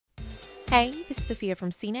Hey, this is Sophia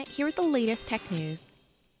from CNET here with the latest tech news.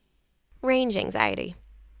 Range anxiety.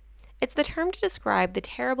 It's the term to describe the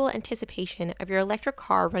terrible anticipation of your electric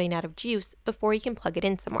car running out of juice before you can plug it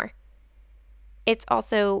in somewhere. It's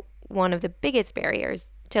also one of the biggest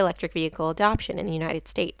barriers to electric vehicle adoption in the United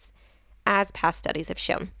States, as past studies have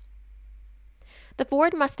shown. The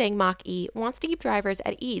Ford Mustang Mach-E wants to keep drivers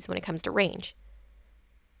at ease when it comes to range.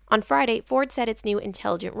 On Friday, Ford said its new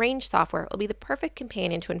intelligent range software will be the perfect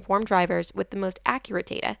companion to inform drivers with the most accurate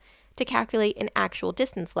data to calculate an actual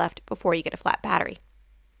distance left before you get a flat battery.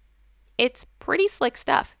 It's pretty slick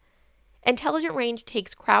stuff. Intelligent Range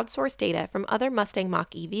takes crowdsourced data from other Mustang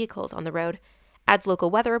Mach-E vehicles on the road, adds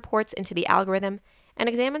local weather reports into the algorithm, and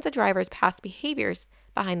examines a driver's past behaviors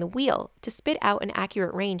behind the wheel to spit out an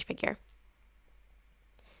accurate range figure.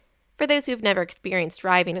 For those who have never experienced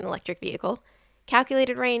driving an electric vehicle,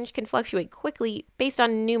 calculated range can fluctuate quickly based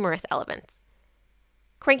on numerous elements.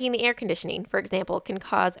 Cranking the air conditioning, for example, can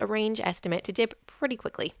cause a range estimate to dip pretty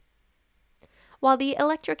quickly. While the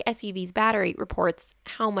electric SUV's battery reports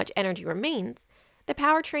how much energy remains, the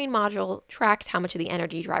powertrain module tracks how much of the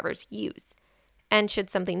energy drivers use. And should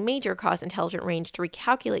something major cause intelligent range to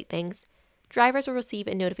recalculate things, drivers will receive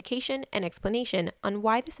a notification and explanation on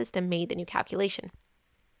why the system made the new calculation.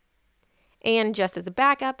 And just as a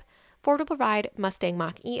backup, Ford will provide Mustang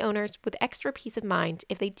Mach-E owners with extra peace of mind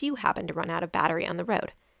if they do happen to run out of battery on the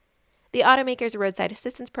road. The automaker's roadside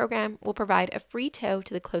assistance program will provide a free tow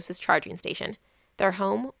to the closest charging station, their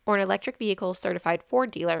home, or an electric vehicle certified Ford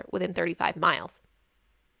dealer within 35 miles.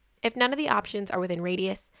 If none of the options are within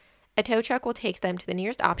radius, a tow truck will take them to the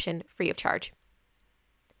nearest option free of charge.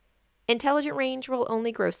 Intelligent Range will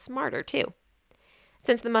only grow smarter, too.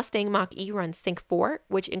 Since the Mustang Mach-E runs Sync 4,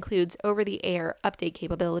 which includes over-the-air update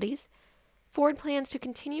capabilities, Ford plans to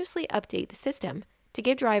continuously update the system to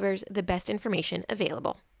give drivers the best information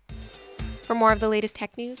available. For more of the latest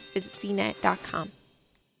tech news, visit cnet.com.